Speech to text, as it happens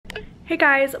Hey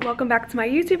guys, welcome back to my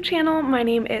YouTube channel. My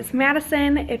name is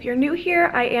Madison. If you're new here,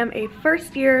 I am a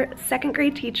first year second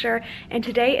grade teacher, and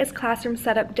today is classroom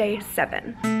setup day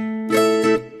 7.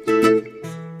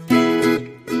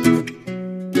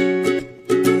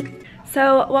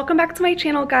 So welcome back to my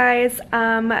channel, guys.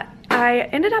 I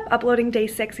ended up uploading day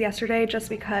 6 yesterday just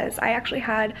because I actually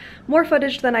had more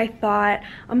footage than I thought.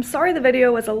 I'm sorry the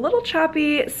video was a little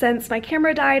choppy since my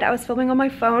camera died. I was filming on my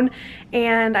phone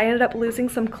and I ended up losing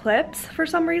some clips for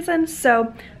some reason,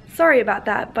 so sorry about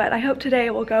that, but I hope today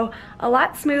it will go a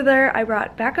lot smoother. I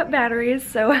brought backup batteries,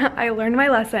 so I learned my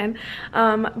lesson.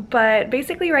 But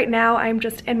basically right now I'm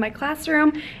just in my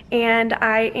classroom and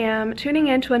I am tuning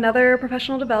into another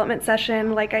professional development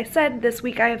session. Like I said, this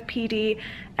week I have PD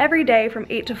every day from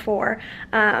 8 to 4.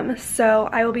 So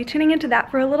I will be tuning into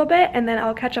that for a little bit and then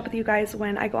I'll catch up with you guys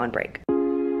when I go on break.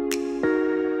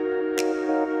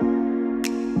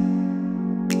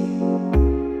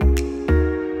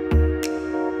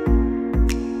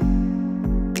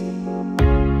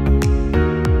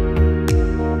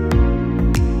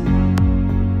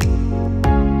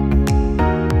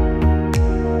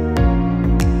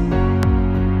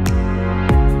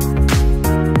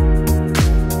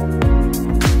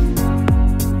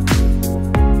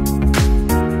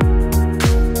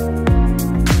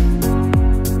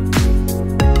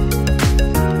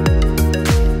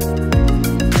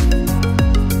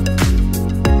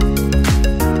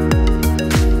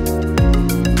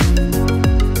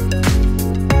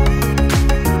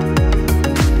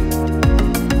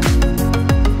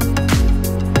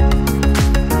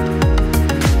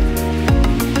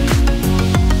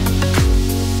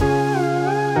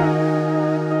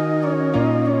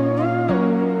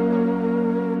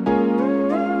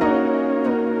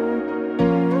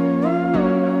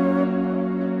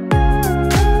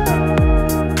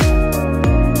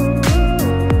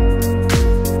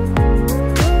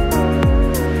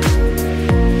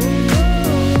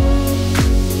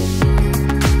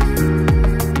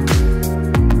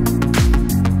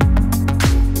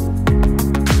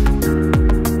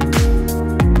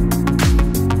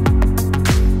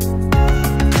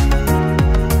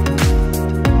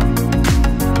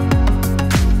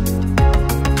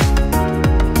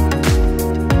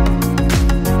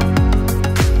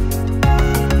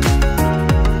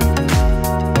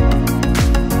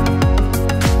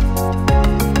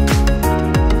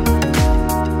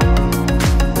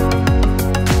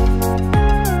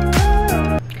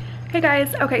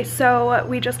 Guys, okay, so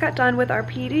we just got done with our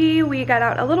PD. We got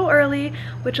out a little early,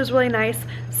 which is really nice.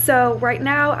 So right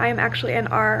now I'm actually in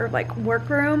our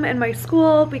workroom in my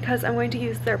school because I'm going to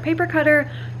use their paper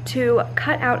cutter to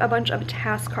cut out a bunch of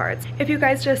task cards. If you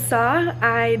guys just saw,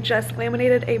 I just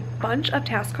laminated a bunch of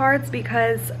task cards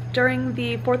because during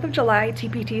the 4th of July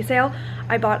TPT sale,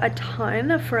 I bought a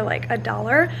ton for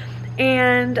 $1.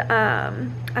 And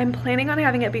I'm planning on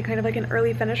having it be kind of like an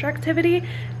early finisher activity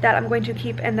that I'm going to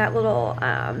keep in that little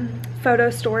photo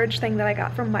storage thing that I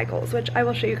got from Michaels, which I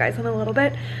will show you guys in a little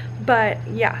bit. But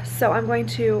yeah, so I'm going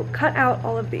to cut out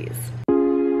all of these.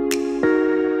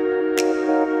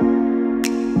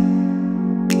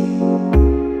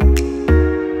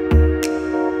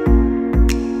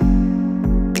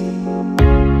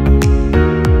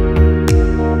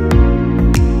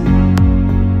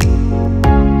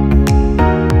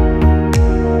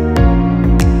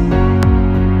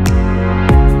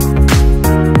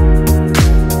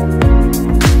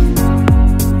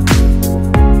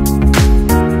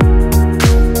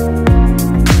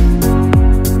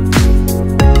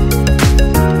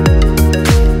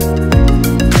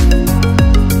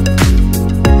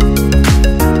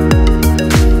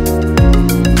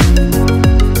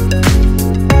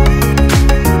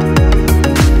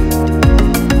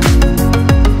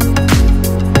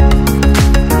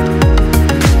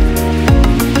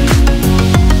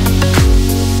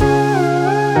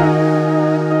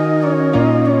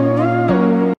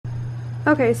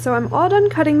 Okay, so I'm all done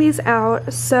cutting these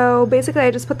out. So basically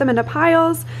I just put them into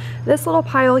piles. This little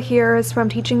pile here is from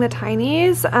Teaching the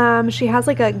Tinies. She has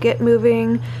a get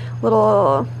moving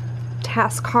little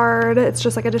task card. It's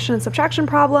just addition and subtraction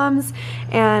problems,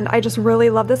 and I just really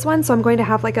love this one, so I'm going to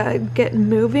have a get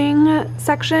moving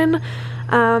section.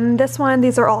 This one,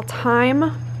 these are all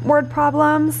time word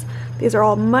problems. These are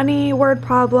all money word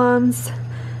problems.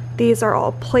 These are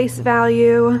all place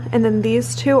value, and then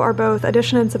these two are both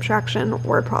addition and subtraction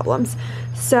word problems.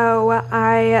 So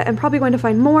I am probably going to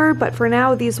find more, but for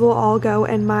now these will all go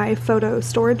in my photo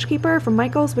storage keeper from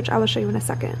Michaels, which I will show you in a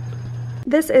second.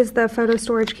 This is the photo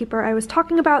storage keeper I was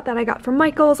talking about that I got from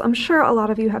Michaels. I'm sure a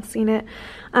lot of you have seen it.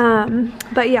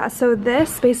 But yeah, so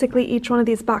this, basically each one of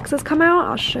these boxes come out.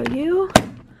 I'll show you.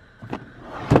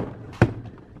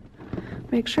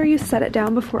 make sure you set it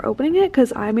down before opening it,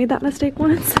 because I made that mistake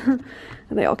once and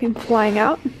they all came flying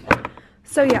out.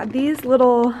 So yeah, these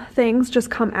little things just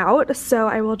come out, so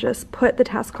I will just put the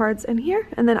task cards in here,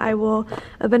 and then I will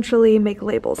eventually make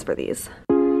labels for these.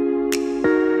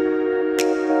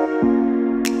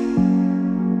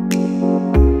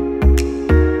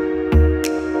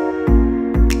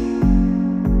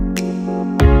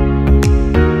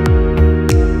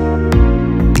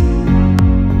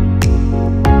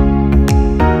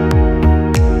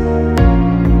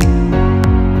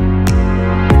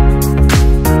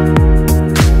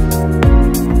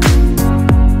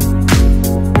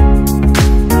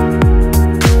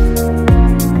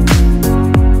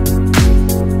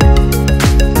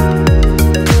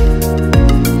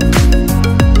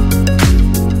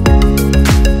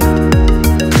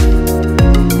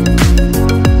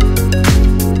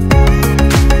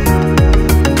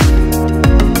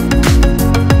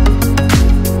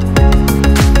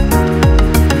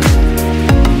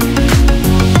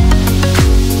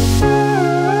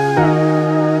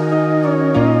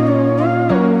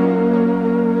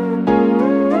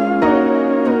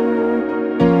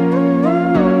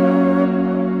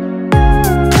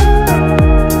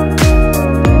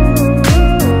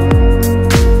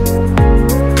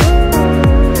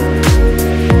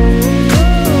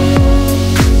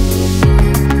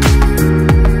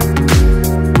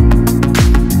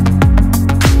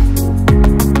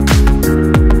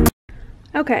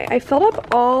 Okay, I filled up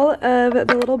all of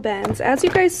the little bins. As you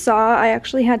guys saw, I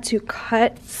actually had to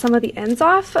cut some of the ends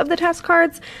off of the task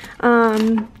cards,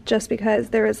 just because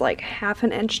there is like ½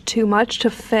 an inch too much to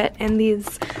fit in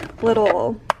these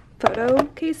little photo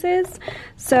cases.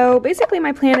 So basically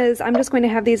my plan is I'm just going to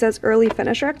have these as early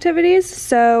finisher activities.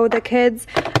 So the kids,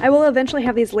 I will eventually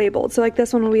have these labeled. So like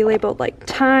this one will be labeled like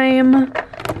time.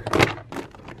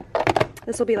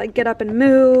 This will be like get up and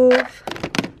move.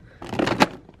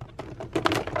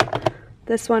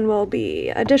 This one will be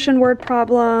addition word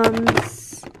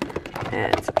problems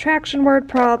and subtraction word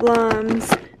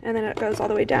problems, and then it goes all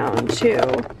the way down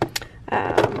to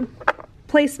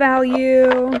place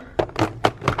value,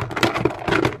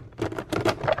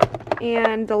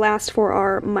 and the last 4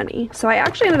 are money. So I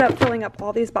actually ended up filling up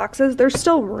all these boxes. There's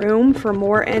still room for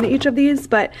more in each of these,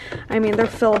 but I mean they're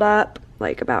filled up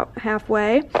like about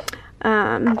halfway.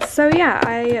 So yeah,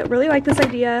 I really like this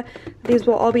idea. These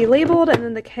will all be labeled, and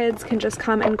then the kids can just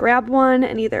come and grab one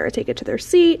and either take it to their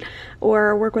seat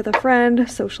or work with a friend,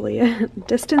 socially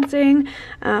distancing,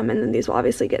 and then these will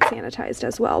obviously get sanitized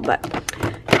as well. But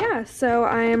yeah, so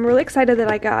I'm really excited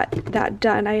that I got that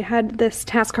done. I had this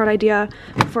task card idea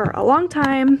for a long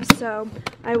time, so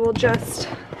I will just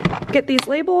get these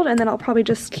labeled, and then I'll probably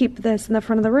just keep this in the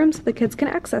front of the room so the kids can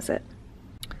access it.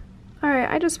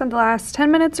 Alright, I just spent the last 10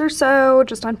 minutes or so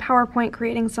just on PowerPoint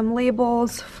creating some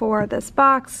labels for this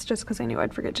box, just because I knew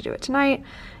I'd forget to do it tonight,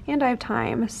 and I have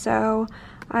time. So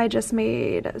I just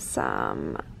made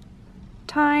some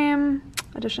time,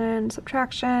 addition,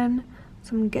 subtraction,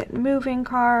 some get moving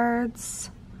cards,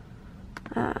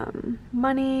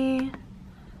 money,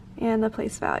 and the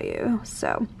place value.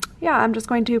 So yeah, I'm just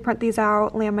going to print these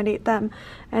out, laminate them,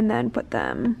 and then put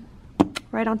them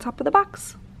right on top of the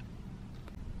box.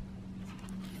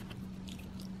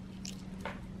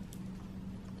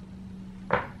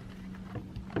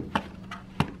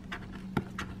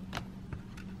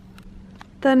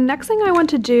 The next thing I want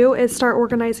to do is start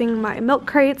organizing my milk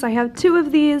crates. I have 2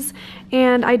 of these,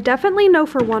 and I definitely know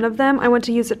for one of them I want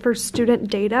to use it for student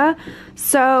data.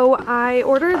 So I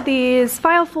ordered these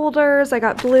file folders. I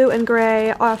got blue and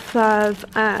gray off of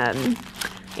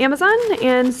Amazon,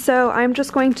 and so I'm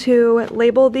just going to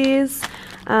label these,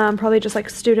 probably just like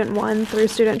student 1 through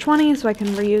student 20, so I can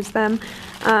reuse them.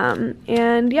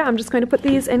 And yeah, I'm just going to put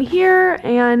these in here,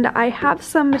 and I have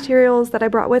some materials that I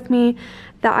brought with me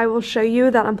that I will show you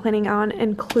that I'm planning on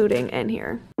including in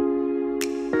here.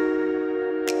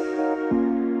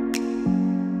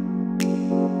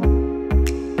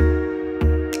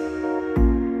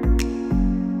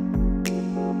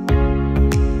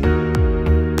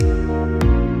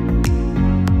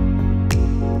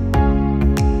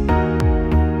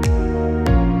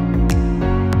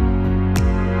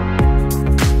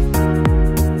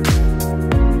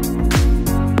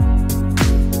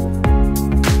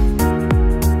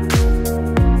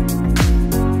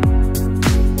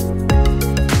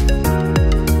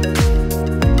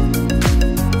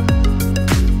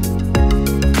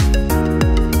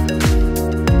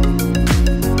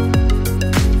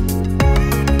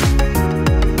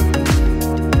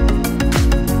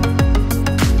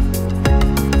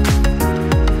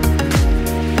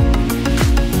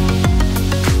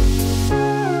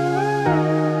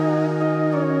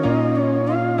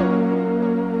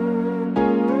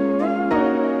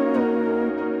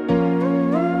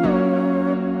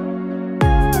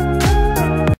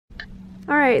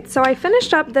 so I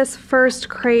finished up this first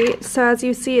crate. So as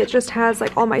you see, it just has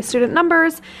like all my student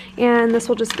numbers, and this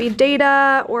will just be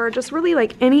data or just really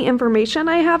like any information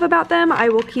I have about them. I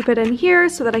will keep it in here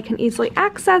so that I can easily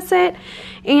access it.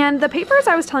 And the papers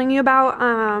I was telling you about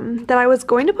that I was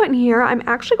going to put in here, I'm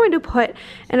actually going to put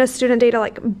in a student data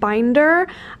like binder,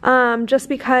 just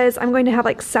because I'm going to have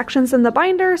like sections in the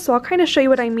binder. So I'll kind of show you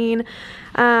what I mean.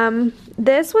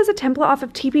 This was a template off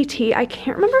of TPT. I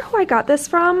can't remember who I got this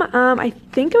from. I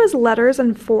think it was Letters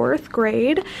in 4th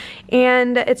grade,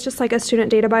 and it's just like a student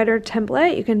data binder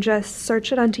template. You can just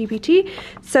search it on TPT.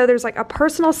 So there's like a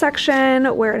personal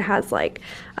section where it has like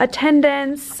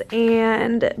attendance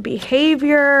and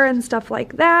behavior and stuff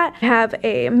like that. I have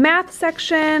a math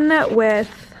section with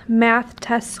math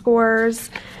test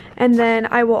scores, and then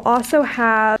I will also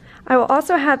have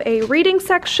a reading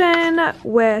section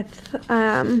with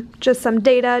just some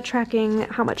data tracking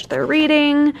how much they're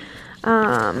reading,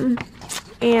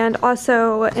 and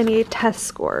also any test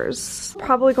scores.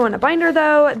 Probably go in a binder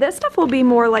though. This stuff will be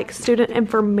more like student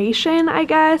information, I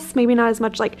guess. Maybe not as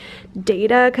much like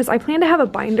data, because I plan to have a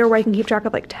binder where I can keep track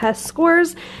of like test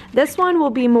scores. This one will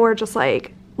be more just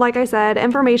like I said,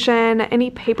 information, any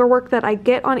paperwork that I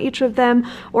get on each of them,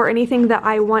 or anything that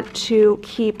I want to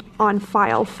keep on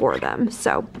file for them.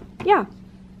 So, yeah.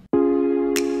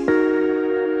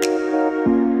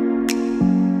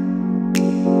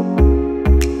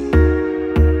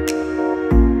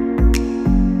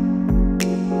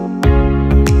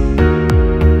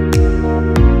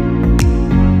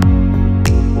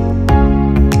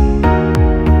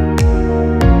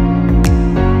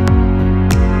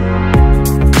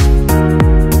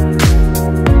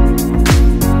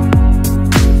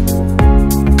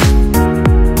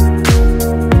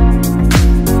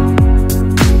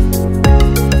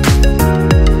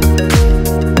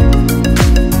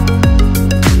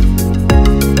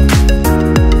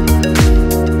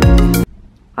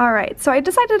 So I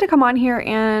decided to come on here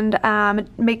and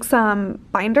make some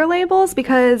binder labels,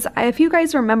 because if you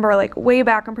guys remember, like way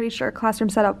back, I'm pretty sure Classroom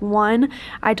Setup 1,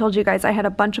 I told you guys I had a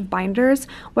bunch of binders.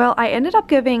 Well, I ended up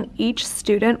giving each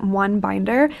student one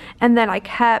binder, and then I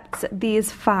kept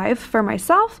these 5 for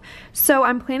myself. So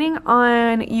I'm planning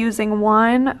on using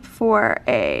one for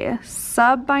a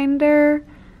sub binder,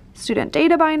 student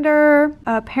data binder,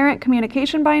 a parent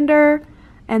communication binder,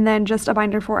 and then just a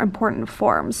binder for important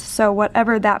forms. So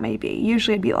whatever that may be.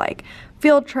 Usually it'd be like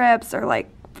field trips or like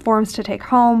forms to take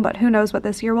home, but who knows what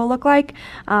this year will look like.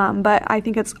 But I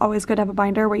think it's always good to have a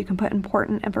binder where you can put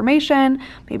important information,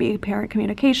 maybe parent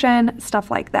communication,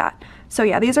 stuff like that. So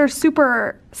yeah, these are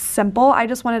super simple. I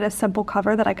just wanted a simple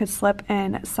cover that I could slip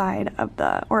inside of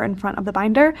or in front of the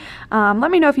binder.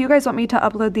 Let me know if you guys want me to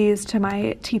upload these to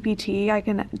my TPT. I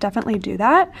can definitely do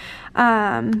that.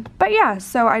 But yeah,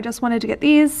 so I just wanted to get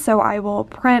these, so I will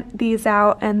print these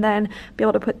out and then be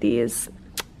able to put these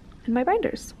in my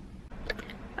binders.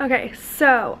 Okay,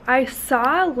 so I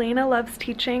saw Lena Loves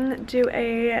Teaching do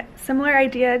a similar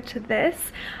idea to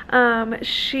this.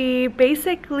 She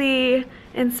basically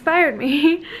inspired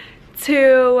me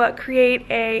to create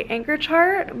a anchor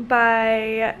chart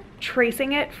by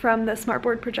tracing it from the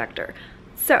smartboard projector.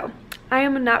 So I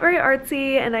am not very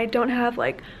artsy, and I don't have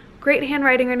like great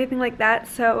handwriting or anything like that,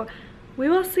 so we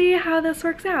will see how this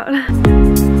works out.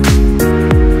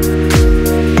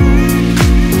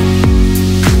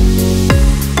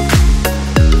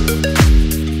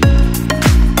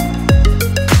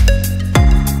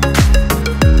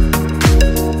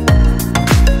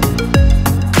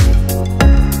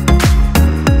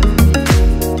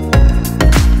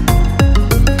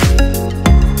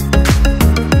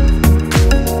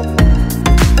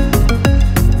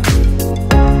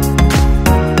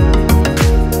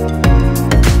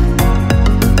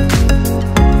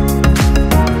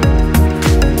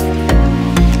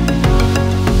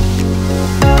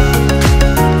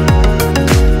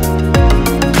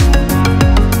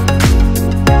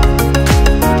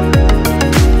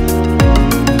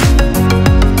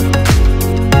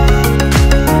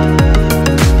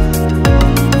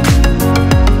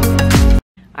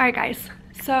 Alright guys,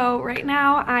 so right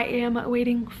now I am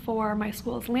waiting for my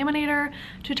school's laminator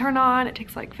to turn on. It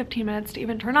takes like 15 minutes to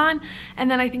even turn on, and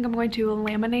then I think I'm going to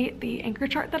laminate the anchor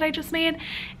chart that I just made.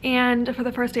 And for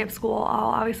the first day of school,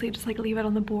 I'll obviously just like leave it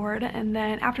on the board, and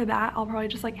then after that I'll probably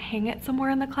just like hang it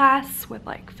somewhere in the class with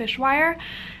like fish wire,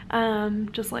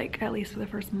 just like at least for the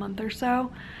first month or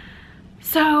so.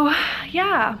 So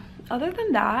yeah, other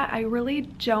than that, I really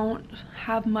don't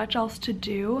have much else to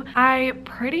do. I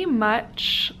pretty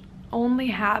much only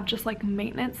have just like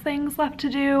maintenance things left to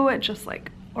do, just like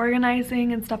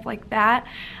organizing and stuff like that.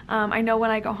 I know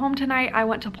when I go home tonight, I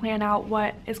want to plan out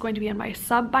what is going to be in my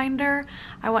sub binder.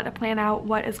 I want to plan out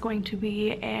what is going to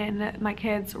be in my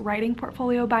kids' writing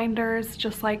portfolio binders,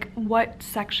 just like what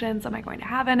sections am I going to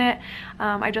have in it.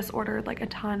 I just ordered like a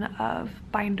ton of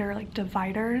binder like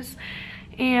dividers,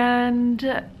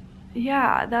 and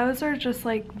yeah, those are just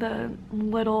like the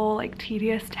little like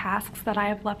tedious tasks that I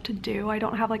have left to do. I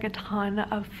don't have like a ton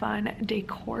of fun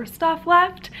decor stuff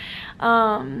left.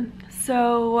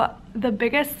 So the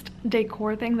biggest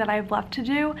decor thing that I have left to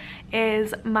do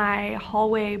is my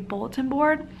hallway bulletin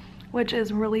board, which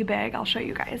is really big. I'll show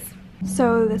you guys.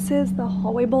 So this is the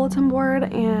hallway bulletin board,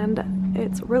 and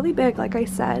it's really big, like I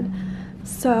said.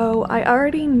 So I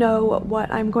already know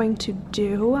what I'm going to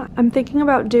do. I'm thinking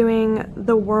about doing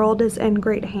 "The world is in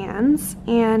great hands,"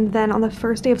 and then on the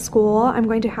first day of school, I'm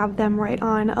going to have them write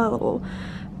on a little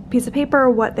piece of paper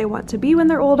what they want to be when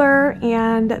they're older,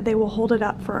 and they will hold it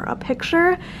up for a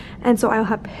picture. And so I'll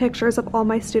have pictures of all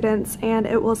my students, and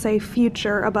it will say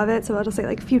future above it, so it'll just say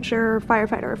like future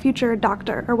firefighter or future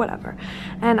doctor or whatever.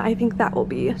 And I think that will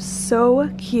be so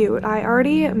cute. I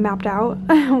already mapped out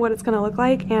what it's going to look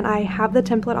like, and I have the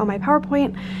template on my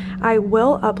PowerPoint. I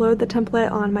will upload the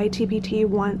template on my TPT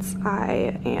once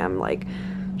I am like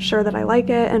sure that I like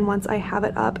it, and once I have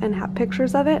it up and have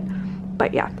pictures of it.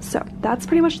 But yeah, so that's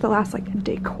pretty much the last like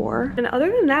decor. And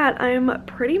other than that, I'm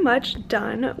pretty much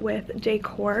done with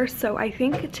decor. So I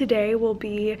think today will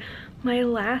be my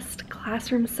last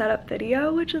classroom setup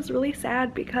video, which is really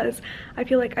sad because I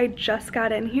feel like I just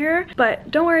got in here.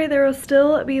 But don't worry, there will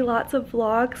still be lots of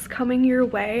vlogs coming your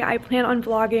way. I plan on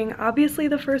vlogging obviously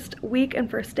the first week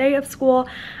and first day of school.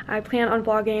 I plan on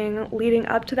vlogging leading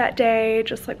up to that day,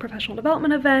 just like professional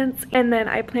development events. And then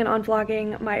I plan on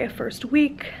vlogging my first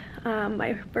week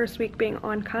being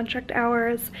on contract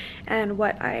hours and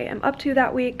what I am up to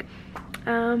that week.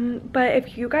 But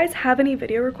if you guys have any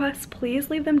video requests, please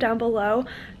leave them down below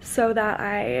so that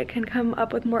I can come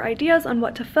up with more ideas on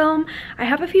what to film. I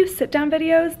have a few sit-down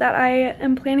videos that I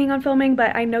am planning on filming,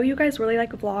 but I know you guys really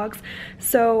like vlogs,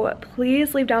 so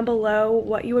please leave down below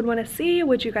what you would want to see.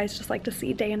 Would you guys just like to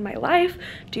see day in my life?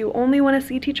 Do you only want to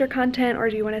see teacher content, or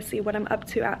do you want to see what I'm up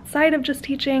to outside of just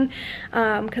teaching?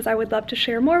 Because I would love to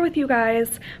share more with you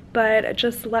guys, but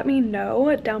just let me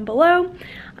know down below.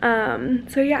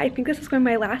 So yeah, I think this is going to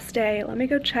be my last day. Let me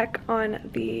go check on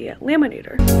the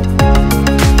laminator.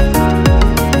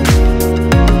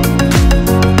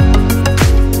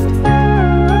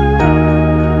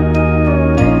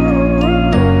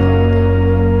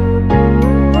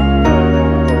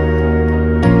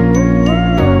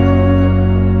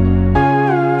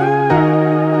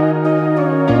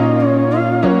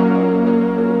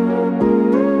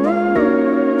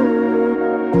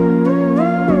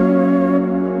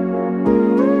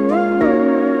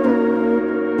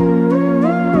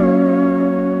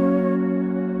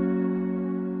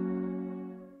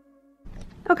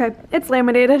 Okay, it's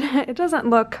laminated. It doesn't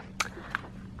look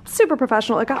super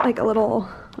professional. It got like a little,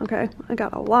 okay, I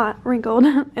got a lot wrinkled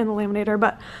in the laminator,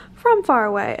 but from far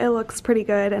away it looks pretty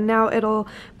good, and now it'll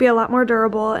be a lot more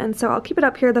durable. And so I'll keep it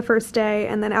up here the first day,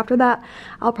 and then after that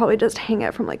I'll probably just hang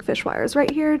it from like fish wires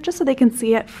right here just so they can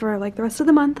see it for like the rest of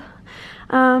the month.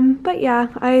 But yeah,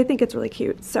 I think it's really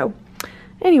cute. So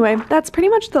anyway, that's pretty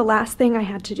much the last thing I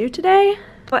had to do today.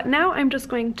 But now I'm just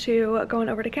going to go on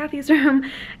over to Kathy's room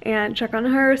and check on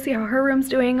her, see how her room's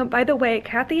doing. By the way,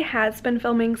 Kathy has been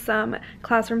filming some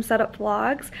classroom setup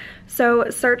vlogs, so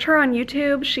search her on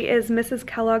YouTube. She is Mrs.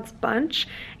 Kellogg's Bunch,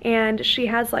 and she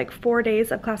has like 4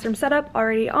 days of classroom setup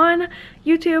already on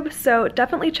YouTube, so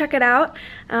definitely check it out.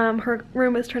 Her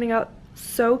room is turning out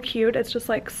so cute. It's just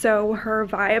like so her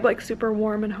vibe, like super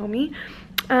warm and homey.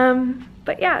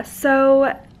 But yeah,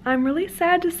 so I'm really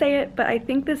sad to say it, but I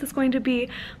think this is going to be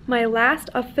my last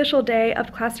official day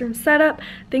of classroom setup.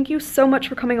 Thank you so much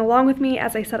for coming along with me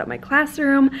as I set up my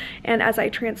classroom and as I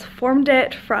transformed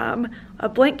it from a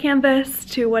blank canvas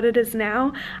to what it is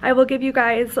now. I will give you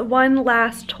guys one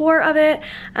last tour of it,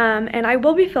 and I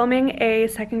will be filming a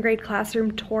second grade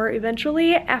classroom tour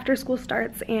eventually after school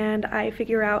starts and I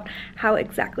figure out how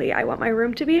exactly I want my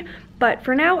room to be. But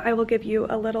for now, I will give you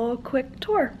a little quick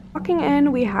tour. Walking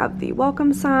in, we have the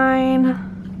welcome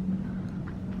sign.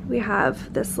 We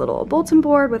have this little bulletin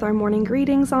board with our morning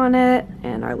greetings on it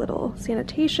and our little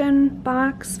sanitation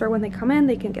box for when they come in,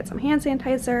 they can get some hand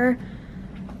sanitizer.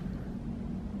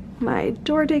 My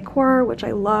door decor, which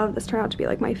I love. This turned out to be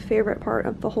like my favorite part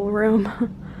of the whole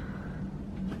room.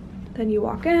 Then you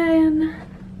walk in,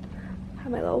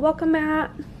 have my little welcome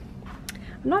mat.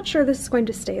 I'm not sure this is going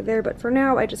to stay there, but for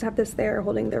now I just have this there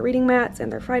holding their reading mats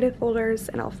and their Friday folders,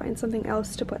 and I'll find something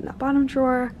else to put in that bottom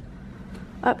drawer.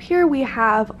 Up here we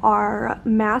have our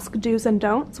mask do's and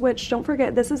don'ts, which don't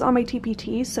forget this is on my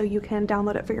TPT, so you can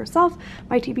download it for yourself.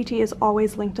 My TPT is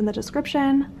always linked in the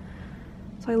description.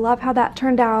 So I love how that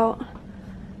turned out.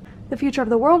 The future of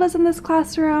the world is in this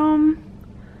classroom.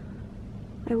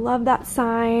 I love that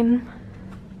sign.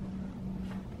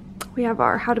 We have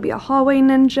our how to be a hallway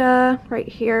ninja right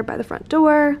here by the front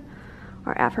door.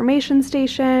 Our affirmation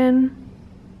station.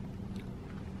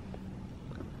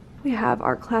 We have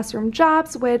our classroom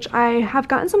jobs, which I have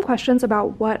gotten some questions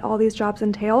about what all these jobs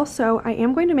entail, so I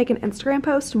am going to make an Instagram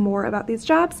post more about these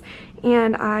jobs,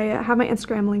 and I have my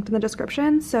Instagram linked in the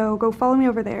description, so go follow me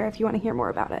over there if you want to hear more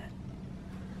about it.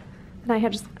 Then I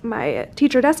have just my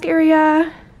teacher desk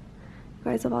area.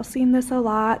 You guys have all seen this a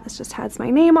lot. This just has my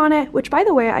name on it, which, by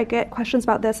the way, I get questions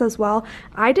about this as well.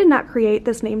 I did not create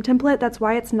this name template. That's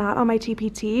why it's not on my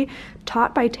TPT.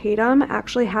 Taught by Tatum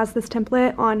actually has this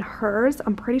template on hers.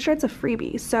 I'm pretty sure it's a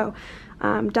freebie, so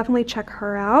definitely check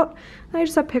her out. And I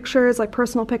just have pictures, like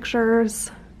personal pictures,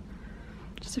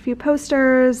 just a few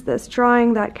posters, this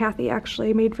drawing that Kathy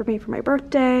actually made for me for my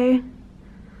birthday,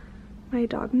 my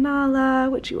dog Nala,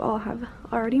 which you all have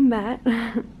already met.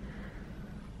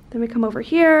 Then we come over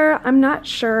here. I'm not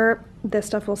sure this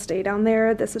stuff will stay down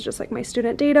there. This is just like my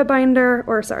student data binder,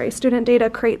 or sorry, student data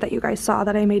crate that you guys saw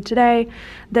that I made today.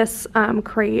 This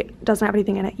crate doesn't have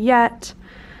anything in it yet.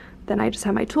 Then I just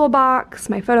have my toolbox,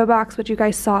 my photo box, which you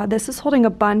guys saw. This is holding a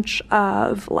bunch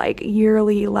of like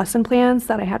yearly lesson plans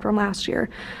that I had from last year,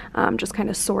 just kind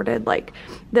of sorted. Like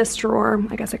this drawer,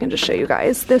 I guess I can just show you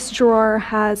guys. This drawer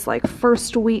has like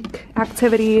first week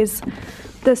activities.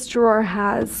 This drawer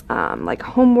has like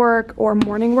homework or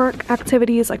morning work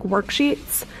activities, like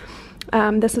worksheets.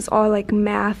 This is all like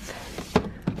math.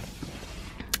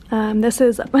 This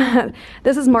is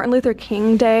Martin Luther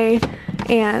King Day,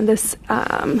 and this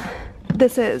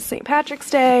is St.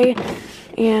 Patrick's Day,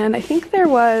 and I think there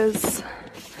was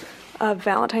a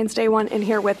Valentine's Day one in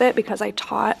here with it because I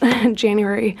taught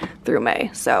January through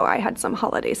May, so I had some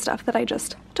holiday stuff that I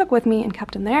just took with me and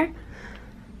kept in there.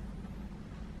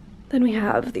 Then we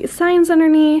have these signs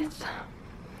underneath.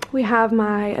 We have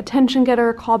my attention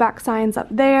getter callback signs up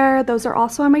there. Those are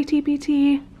also on my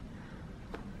TPT.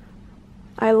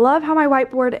 I love how my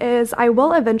whiteboard is. I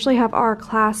will eventually have our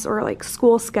class or like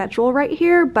school schedule right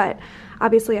here, but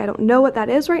obviously I don't know what that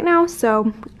is right now,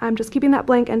 so I'm just keeping that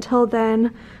blank until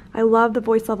then. I love the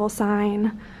voice level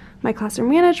sign, my classroom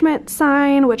management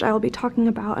sign, which I will be talking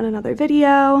about in another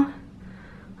video.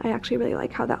 I actually really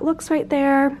like how that looks right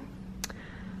there.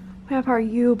 We have our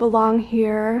You Belong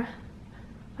Here.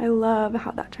 I love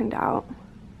how that turned out.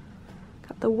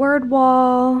 Got the word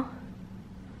wall,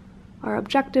 our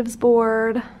objectives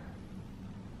board.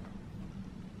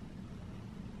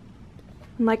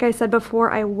 And like I said before,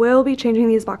 I will be changing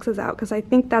these boxes out because I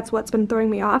think that's what's been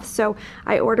throwing me off. So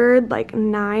I ordered like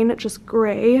 9 just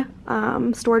gray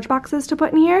storage boxes to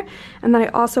put in here. And then I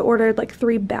also ordered like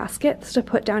 3 baskets to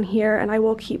put down here, and I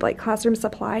will keep like classroom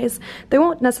supplies. They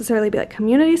won't necessarily be like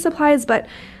community supplies, but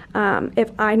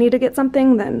if I need to get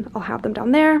something, then I'll have them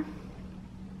down there.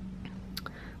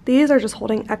 These are just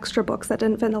holding extra books that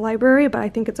didn't fit in the library, but I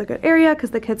think it's a good area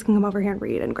because the kids can come over here and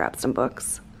read and grab some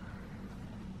books.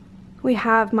 We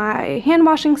have my hand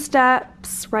washing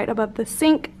steps right above the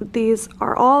sink. These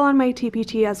are all on my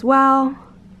TPT as well,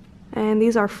 and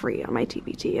these are free on my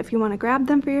TPT if you want to grab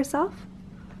them for yourself.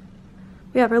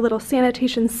 We have our little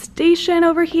sanitation station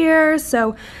over here.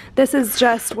 So this is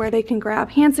just where they can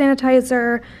grab hand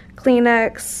sanitizer,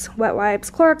 Kleenex, wet wipes,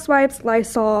 Clorox wipes,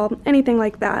 Lysol, anything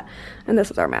like that. And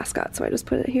this is our mascot, so I just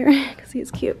put it here because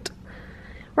he's cute.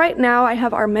 Right now I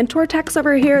have our mentor texts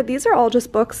over here. These are all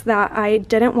just books that I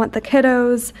didn't want the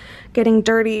kiddos getting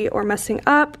dirty or messing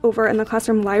up over in the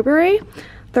classroom library.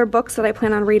 They're books that I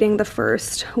plan on reading the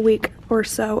first week or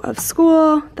so of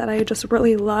school that I just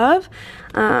really love.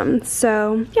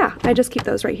 So yeah, I just keep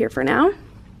those right here for now.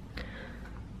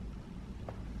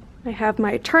 I have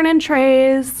my turn-in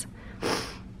trays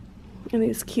and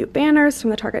these cute banners from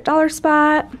the Target Dollar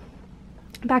Spot.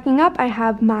 Backing up, I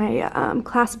have my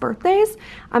class birthdays.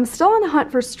 I'm still on the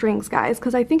hunt for strings, guys,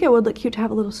 because I think it would look cute to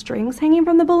have little strings hanging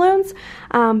from the balloons,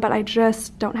 but I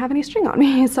just don't have any string on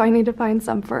me, so I need to find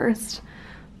some first.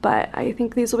 But I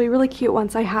think these will be really cute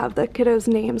once I have the kiddos'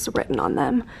 names written on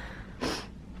them.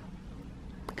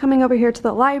 Coming over here to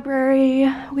the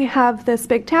library, we have this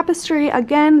big tapestry.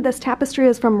 Again, this tapestry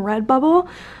is from Redbubble.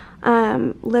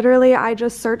 Literally, I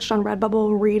just searched on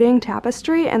Redbubble reading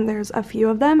tapestry, and there's a few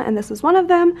of them, and this is one of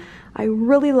them. I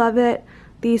really love it.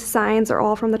 These signs are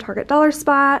all from the Target Dollar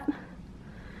Spot.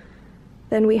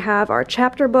 Then we have our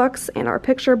chapter books and our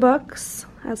picture books,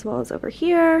 as well as over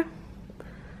here.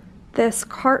 This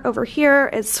cart over here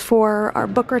is for our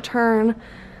book return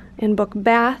and book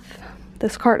bath.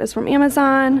 This cart is from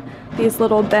Amazon. These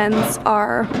little bins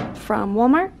are from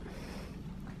Walmart.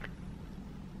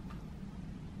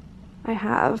 I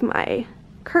have my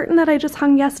curtain that I just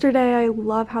hung yesterday. I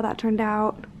love how that turned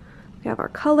out. We have our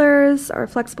colors, our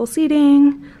flexible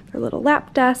seating, our little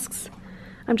lap desks.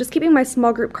 I'm just keeping my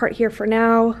small group cart here for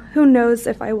now. Who knows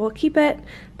if I will keep it.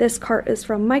 This cart is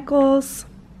from Michaels.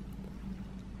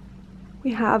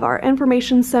 We have our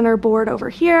information center board over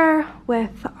here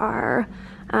with our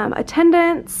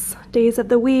attendance, days of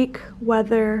the week,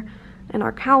 weather, and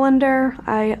our calendar.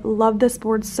 I love this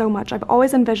board so much. I've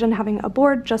always envisioned having a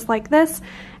board just like this,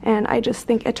 and I just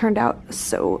think it turned out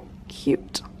so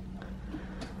cute.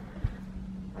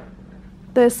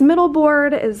 This middle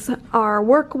board is our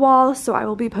work wall, so I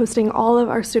will be posting all of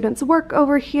our students' work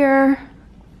over here.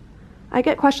 I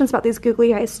get questions about these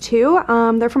googly eyes too.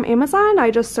 They're from Amazon.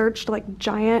 I just searched like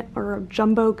giant or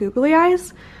jumbo googly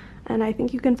eyes, and I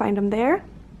think you can find them there.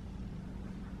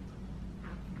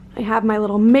 I have my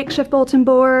little makeshift bulletin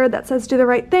board that says do the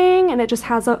right thing, and it just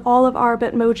has all of our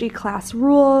Bitmoji class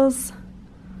rules.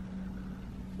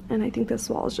 And I think this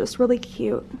wall is just really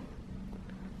cute.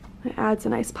 It adds a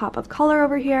nice pop of color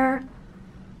over here.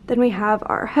 Then we have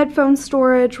our headphone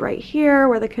storage right here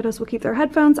where the kiddos will keep their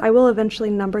headphones. I will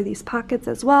eventually number these pockets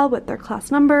as well with their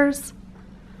class numbers.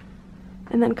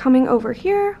 And then coming over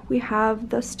here, we have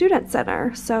the student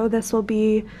center. So this will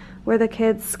be where the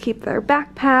kids keep their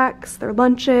backpacks, their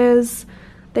lunches.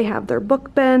 They have their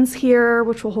book bins here,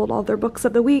 which will hold all their books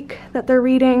of the week that they're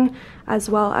reading, as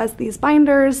well as these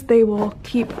binders they will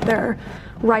keep their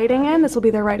writing in. This will be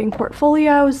their writing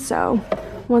portfolio, so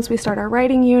once we start our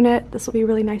writing unit, this will be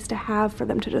really nice to have for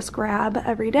them to just grab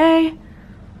every day.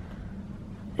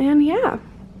 And yeah,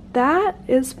 that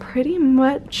is pretty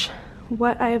much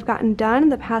what I have gotten done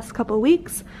the past couple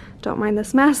weeks. Don't mind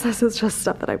this mess, this is just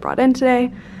stuff that I brought in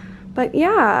today. But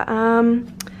yeah,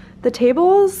 the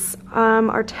tables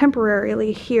are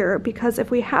temporarily here because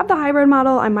if we have the hybrid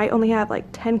model, I might only have like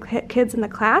 10 kids in the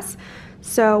class.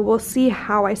 So we'll see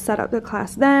how I set up the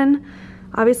class then.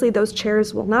 Obviously those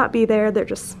chairs will not be there, they're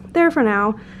just there for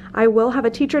now. I will have a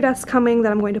teacher desk coming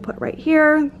that I'm going to put right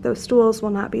here. Those stools will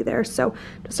not be there. So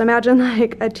just imagine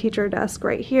like a teacher desk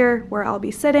right here where I'll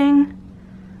be sitting.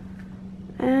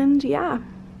 And yeah,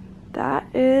 that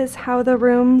is how the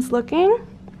room's looking.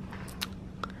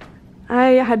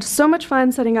 I had so much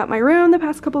fun setting up my room the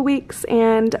past couple weeks,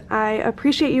 and I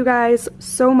appreciate you guys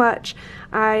so much.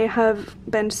 I have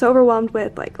been so overwhelmed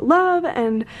with like love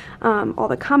and all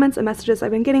the comments and messages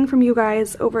I've been getting from you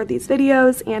guys over these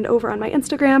videos and over on my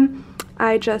Instagram.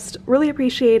 I just really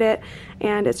appreciate it,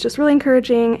 and it's just really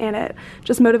encouraging, and it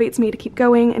just motivates me to keep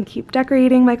going and keep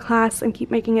decorating my class and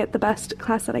keep making it the best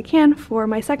class that I can for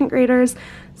my second graders.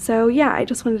 So yeah, I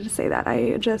just wanted to say that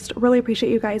I just really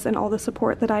appreciate you guys and all the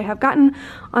support that I have gotten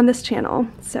on this channel.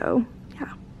 So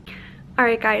yeah.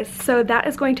 Alright guys, so that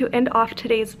is going to end off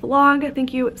today's vlog.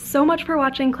 Thank you so much for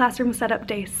watching Classroom Setup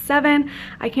Day 7.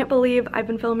 I can't believe I've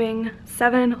been filming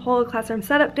 7 whole classroom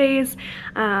setup days,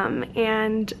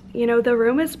 and you know, the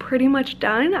room is pretty much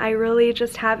done. I really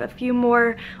just have a few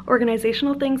more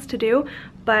organizational things to do,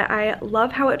 but I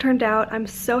love how it turned out. I'm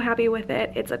so happy with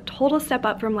it. It's a total step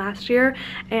up from last year,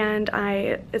 and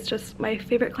it's just my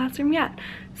favorite classroom yet.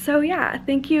 So yeah,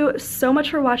 thank you so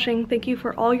much for watching. Thank you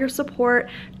for all your support.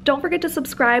 Don't forget to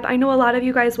subscribe. I know a lot of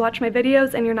you guys watch my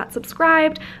videos and you're not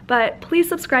subscribed, but please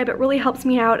subscribe. It really helps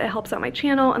me out. It helps out my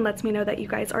channel and lets me know that you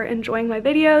guys are enjoying my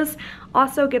videos.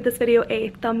 Also, give this video a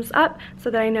thumbs up so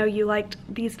that I know you liked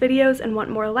these videos and want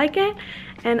more like it.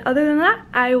 And other than that,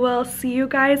 I will see you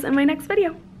guys in my next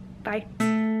video. Bye.